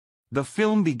The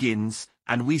film begins,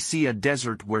 and we see a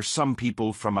desert where some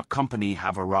people from a company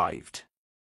have arrived.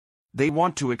 They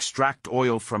want to extract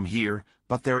oil from here,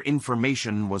 but their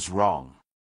information was wrong.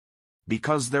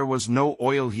 Because there was no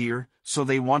oil here, so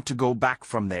they want to go back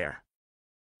from there.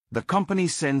 The company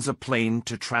sends a plane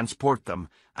to transport them,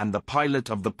 and the pilot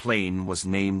of the plane was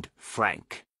named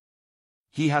Frank.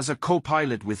 He has a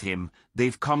co-pilot with him.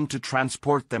 They've come to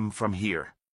transport them from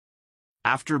here.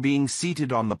 After being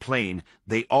seated on the plane,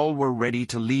 they all were ready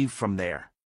to leave from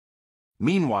there.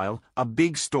 Meanwhile, a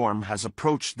big storm has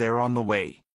approached there on the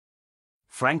way.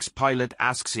 Frank's pilot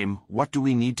asks him, "What do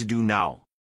we need to do now?"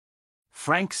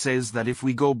 Frank says that if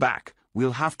we go back,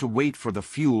 we'll have to wait for the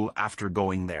fuel after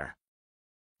going there.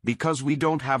 Because we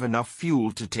don't have enough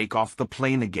fuel to take off the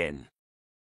plane again.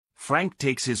 Frank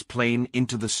takes his plane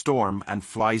into the storm and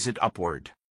flies it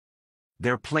upward.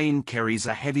 Their plane carries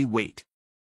a heavy weight.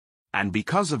 And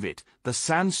because of it, the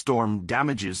sandstorm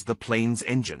damages the plane's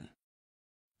engine.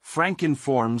 Frank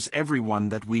informs everyone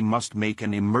that we must make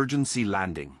an emergency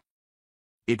landing.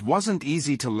 It wasn't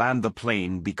easy to land the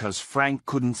plane because Frank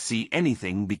couldn't see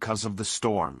anything because of the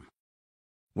storm.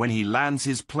 When he lands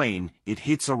his plane, it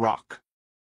hits a rock.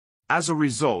 As a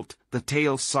result, the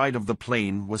tail side of the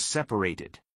plane was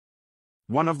separated.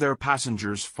 One of their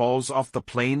passengers falls off the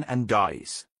plane and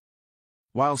dies.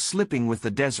 While slipping with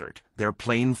the desert, their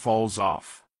plane falls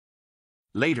off.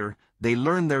 Later, they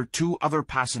learn their 2 other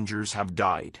passengers have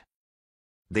died.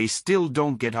 They still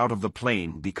don't get out of the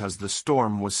plane because the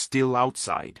storm was still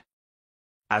outside.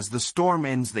 As the storm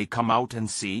ends, they come out and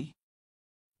see.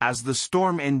 As the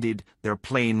storm ended, their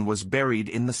plane was buried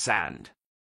in the sand.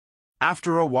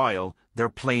 After a while, their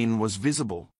plane was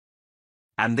visible.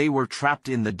 And they were trapped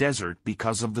in the desert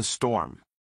because of the storm.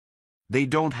 They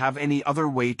don't have any other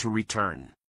way to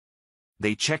return.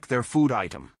 They check their food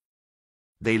item.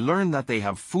 They learn that they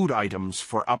have food items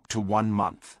for up to 1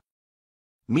 month.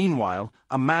 Meanwhile,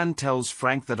 a man tells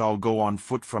Frank that I'll go on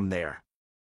foot from there.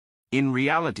 In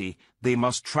reality, they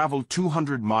must travel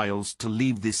 200 miles to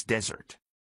leave this desert.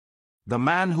 The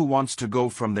man who wants to go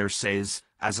from there says,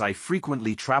 "As I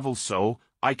frequently travel so,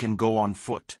 I can go on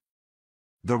foot."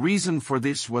 The reason for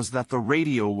this was that the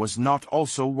radio was not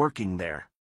also working there.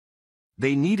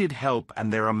 They needed help,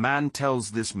 and there a man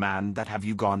tells this man that, "Have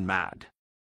you gone mad?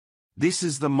 This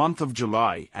is the month of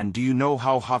July, and do you know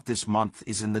how hot this month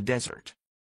is in the desert?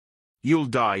 You'll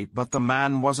die." But the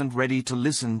man wasn't ready to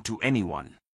listen to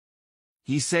anyone.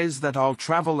 He says that I'll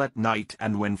travel at night,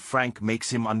 and when Frank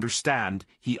makes him understand,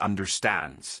 he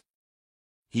understands.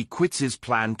 He quits his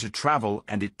plan to travel,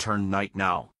 and it turned night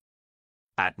now.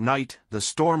 At night, the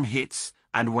storm hits,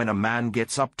 and when a man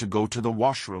gets up to go to the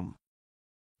washroom,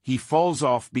 he falls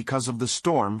off because of the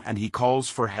storm, and he calls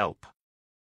for help.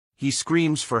 He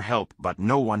screams for help, but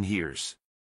no one hears.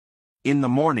 In the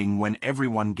morning, when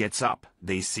everyone gets up,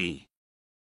 they see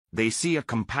a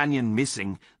companion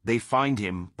missing. They find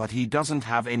him, but he doesn't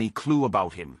have any clue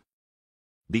about him,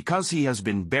 because he has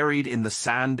been buried in the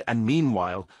sand. And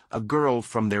meanwhile, a girl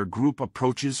from their group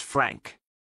approaches Frank.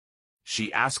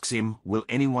 She asks him, "Will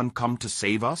anyone come to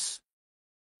save us?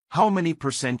 How many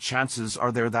 % chances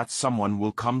are there that someone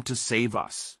will come to save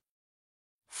us?"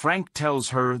 Frank tells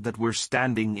her that we're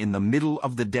standing in the middle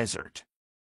of the desert.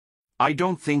 "I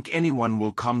don't think anyone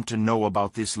will come to know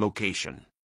about this location.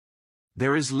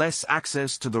 There is less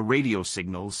access to the radio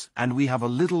signals, and we have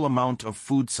a little amount of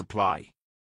food supply.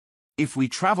 If we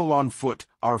travel on foot,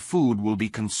 our food will be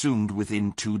consumed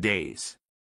within 2 days.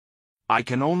 I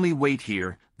can only wait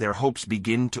here." Their hopes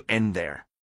begin to end there.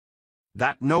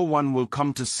 That no one will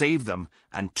come to save them,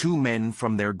 and 2 men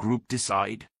from their group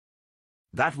decide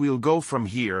that we'll go from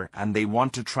here, and they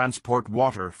want to transport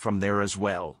water from there as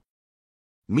well.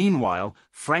 Meanwhile,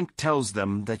 Frank tells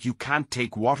them that you can't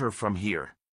take water from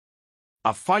here.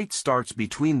 A fight starts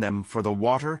between them for the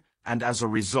water, and as a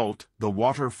result, the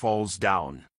water falls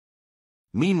down.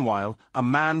 Meanwhile, a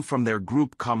man from their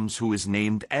group comes who is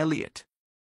named Elliot.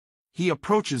 He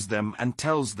approaches them and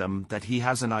tells them that he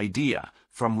has an idea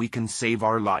from we can save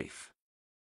our life.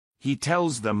 He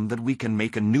tells them that we can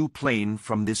make a new plane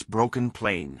from this broken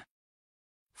plane.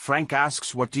 Frank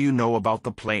asks, "What do you know about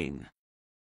the plane?"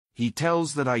 He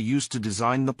tells that I used to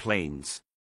design the planes.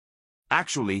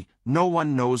 Actually, no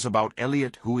one knows about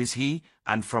Elliot. Who is he,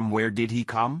 and from where did he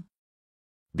come?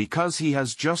 Because he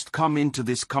has just come into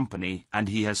this company, and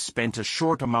he has spent a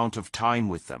short amount of time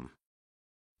with them.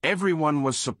 Everyone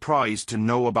was surprised to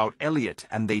know about Elliot,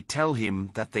 and they tell him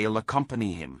that they'll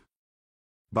accompany him.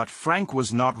 But Frank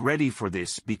was not ready for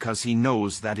this because he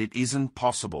knows that it isn't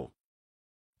possible.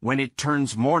 When it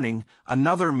turns morning,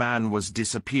 another man was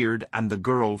disappeared, and the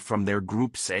girl from their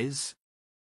group says,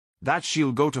 that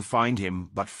she'll go to find him,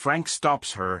 but Frank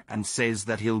stops her and says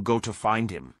that he'll go to find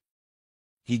him.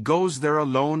 He goes there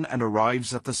alone and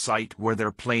arrives at the site where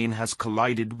their plane has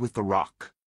collided with the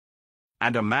rock.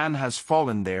 And a man has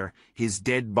fallen there, his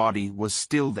dead body was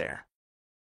still there.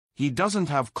 He doesn't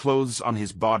have clothes on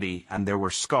his body and there were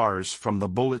scars from the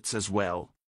bullets as well.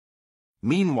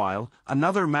 Meanwhile,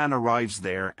 another man arrives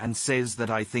there and says that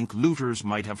I think looters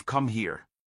might have come here.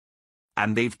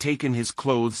 And they've taken his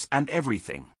clothes and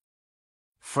everything.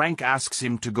 Frank asks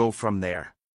him to go from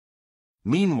there.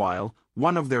 Meanwhile,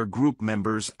 one of their group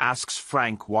members asks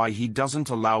Frank why he doesn't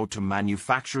allow to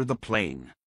manufacture the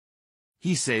plane.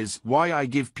 He says, "Why I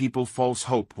give people false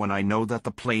hope when I know that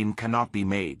the plane cannot be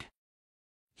made."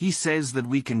 He says that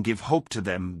we can give hope to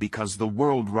them because the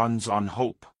world runs on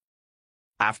hope.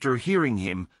 After hearing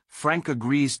him, Frank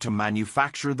agrees to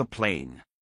manufacture the plane.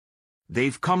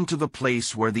 They've come to the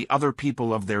place where the other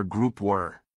people of their group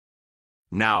were.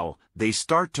 Now, they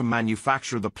start to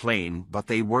manufacture the plane, but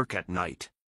they work at night.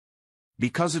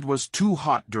 Because it was too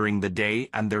hot during the day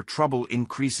and their trouble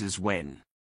increases when.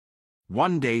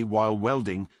 One day while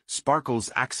welding, sparkles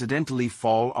accidentally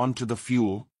fall onto the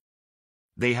fuel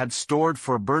they had stored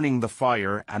for burning the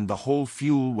fire and the whole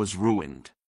fuel was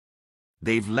ruined.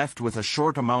 They've left with a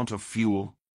short amount of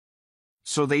fuel.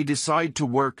 So they decide to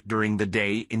work during the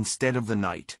day instead of the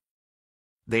night.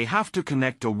 They have to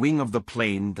connect a wing of the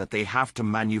plane that they have to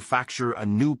manufacture a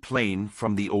new plane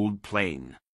from the old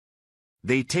plane.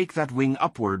 They take that wing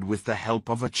upward with the help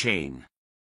of a chain.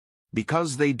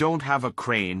 Because they don't have a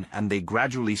crane and they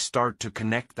gradually start to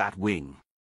connect that wing.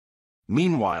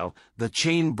 Meanwhile, the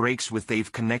chain breaks with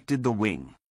they've connected the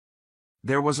wing.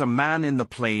 There was a man in the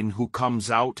plane who comes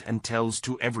out and tells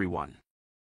to everyone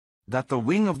that the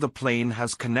wing of the plane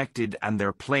has connected and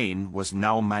their plane was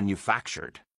now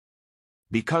manufactured.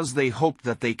 Because they hoped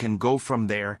that they can go from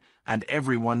there, and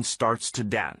everyone starts to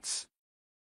dance.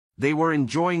 They were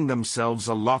enjoying themselves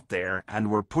a lot there and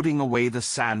were putting away the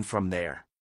sand from there.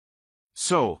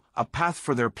 So, a path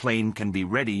for their plane can be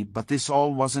ready, but this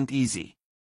all wasn't easy.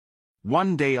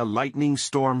 One day a lightning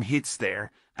storm hits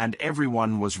there, and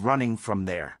everyone was running from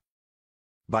there.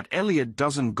 But Elliot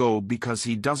doesn't go because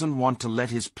he doesn't want to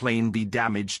let his plane be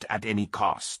damaged at any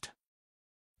cost.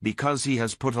 Because he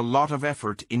has put a lot of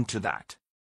effort into that.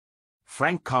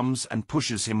 Frank comes and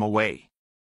pushes him away.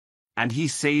 And he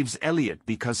saves Elliot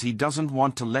because he doesn't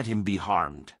want to let him be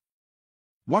harmed.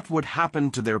 What would happen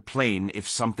to their plane if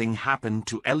something happened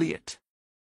to Elliot?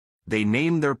 They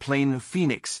name their plane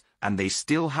Phoenix, and they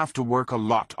still have to work a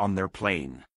lot on their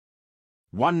plane.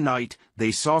 One night,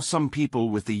 they saw some people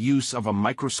with the use of a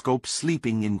microscope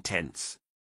sleeping in tents.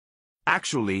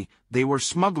 Actually, they were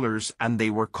smugglers and they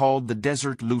were called the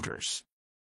Desert Looters.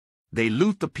 They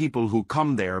loot the people who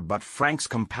come there, but Frank's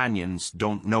companions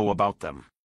don't know about them.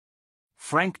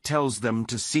 Frank tells them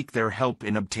to seek their help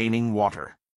in obtaining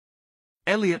water.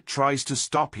 Elliot tries to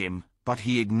stop him, but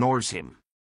he ignores him.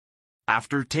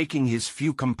 After taking his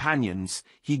few companions,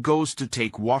 he goes to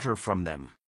take water from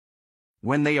them.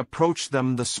 When they approach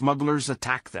them, the smugglers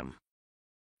attack them.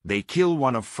 They kill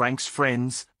one of Frank's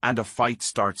friends, and a fight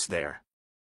starts there.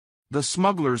 The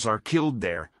smugglers are killed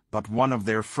there, but one of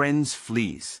their friends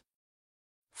flees.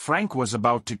 Frank was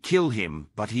about to kill him,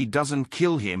 but he doesn't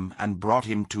kill him and brought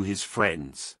him to his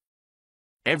friends.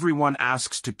 Everyone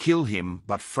asks to kill him,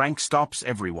 but Frank stops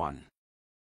everyone.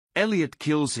 Elliot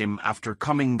kills him after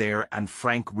coming there and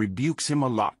Frank rebukes him a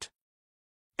lot.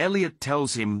 Elliot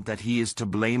tells him that he is to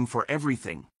blame for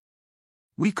everything.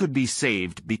 "We could be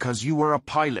saved because you were a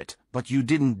pilot, but you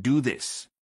didn't do this."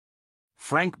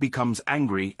 Frank becomes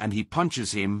angry and he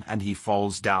punches him and he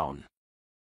falls down.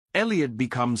 Elliot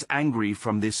becomes angry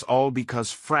from this all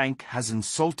because Frank has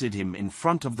insulted him in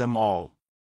front of them all.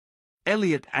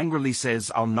 Elliot angrily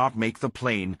says, "I'll not make the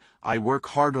plane, I work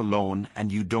hard alone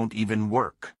and you don't even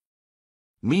work."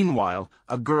 Meanwhile,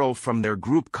 a girl from their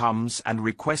group comes and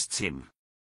requests him.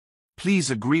 "Please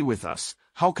agree with us,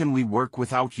 how can we work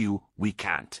without you? We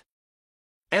can't."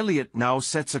 Elliot now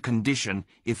sets a condition: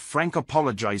 if Frank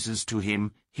apologizes to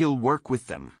him, he'll work with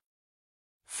them.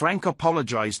 Frank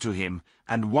apologized to him,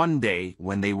 and one day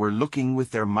when they were looking with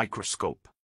their microscope,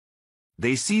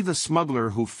 they see the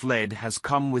smuggler who fled has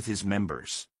come with his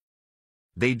members.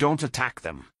 They don't attack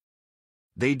them.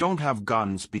 They don't have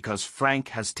guns because Frank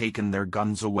has taken their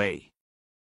guns away.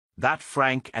 That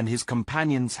Frank and his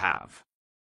companions have.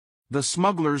 The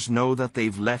smugglers know that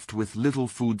they've left with little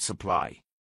food supply.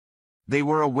 They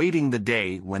were awaiting the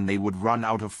day when they would run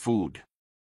out of food.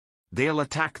 They'll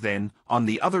attack then. On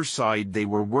the other side they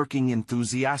were working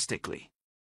enthusiastically.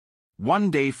 One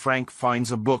day Frank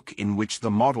finds a book in which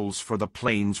the models for the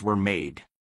planes were made.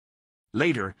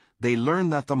 Later, they learn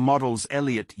that the models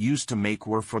Elliot used to make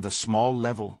were for the small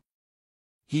level.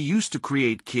 He used to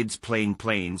create kids playing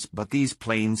planes, but these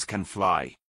planes can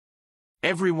fly.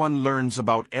 Everyone learns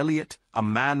about Elliot. A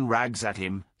man rags at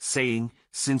him, saying,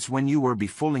 "Since when you were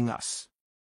befooling us?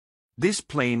 This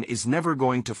plane is never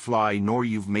going to fly, nor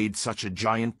you've made such a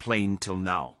giant plane till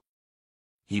now."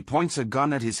 He points a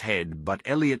gun at his head, but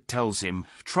Elliot tells him,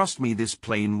 "Trust me, this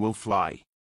plane will fly."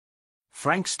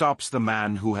 Frank stops the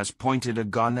man who has pointed a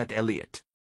gun at Elliot.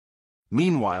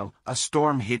 Meanwhile, a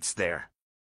storm hits there.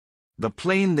 The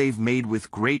plane they've made with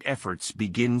great efforts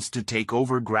begins to take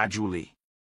over gradually.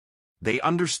 They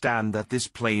understand that this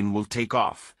plane will take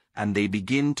off, and they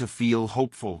begin to feel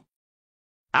hopeful.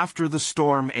 After the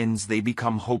storm ends, they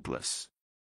become hopeless.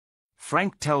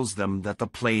 Frank tells them that the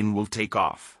plane will take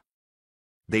off.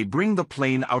 They bring the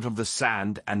plane out of the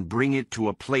sand and bring it to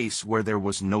a place where there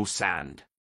was no sand.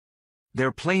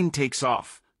 Their plane takes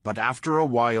off, but after a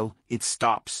while, it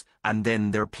stops, and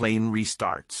then their plane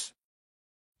restarts.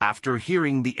 After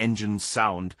hearing the engine's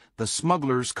sound, the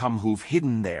smugglers come who've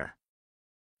hidden there.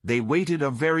 They waited a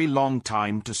very long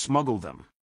time to smuggle them.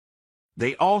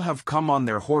 They all have come on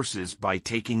their horses by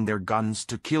taking their guns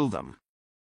to kill them.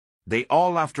 They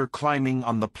all, after climbing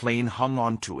on the plane, hung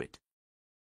on to it.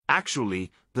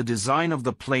 Actually, the design of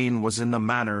the plane was in the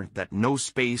manner that no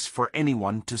space for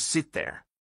anyone to sit there.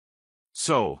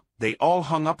 So, they all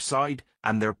hung upside,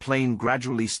 and their plane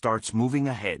gradually starts moving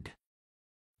ahead.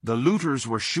 The looters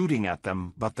were shooting at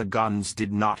them, but the guns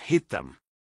did not hit them.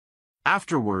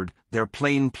 Afterward, their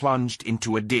plane plunged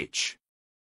into a ditch.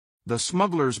 The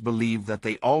smugglers believed that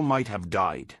they all might have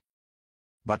died.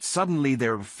 But suddenly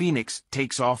their Phoenix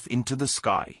takes off into the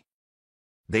sky.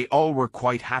 They all were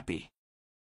quite happy,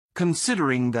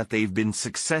 considering that they've been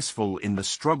successful in the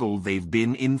struggle they've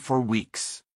been in for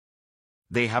weeks.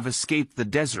 They have escaped the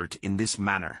desert in this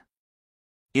manner.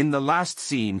 In the last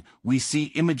scene, we see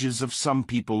images of some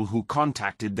people who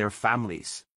contacted their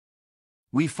families.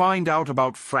 We find out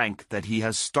about Frank that he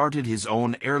has started his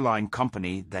own airline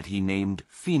company that he named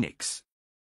Phoenix.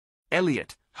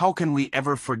 Elliot, how can we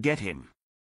ever forget him?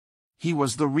 He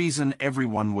was the reason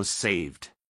everyone was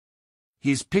saved.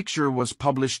 His picture was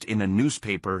published in a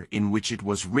newspaper in which it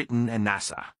was written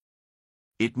NASA.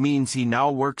 It means he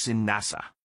now works in NASA.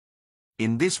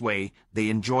 In this way, they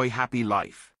enjoy happy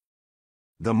life.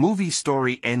 The movie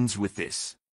story ends with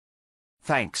this.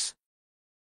 Thanks.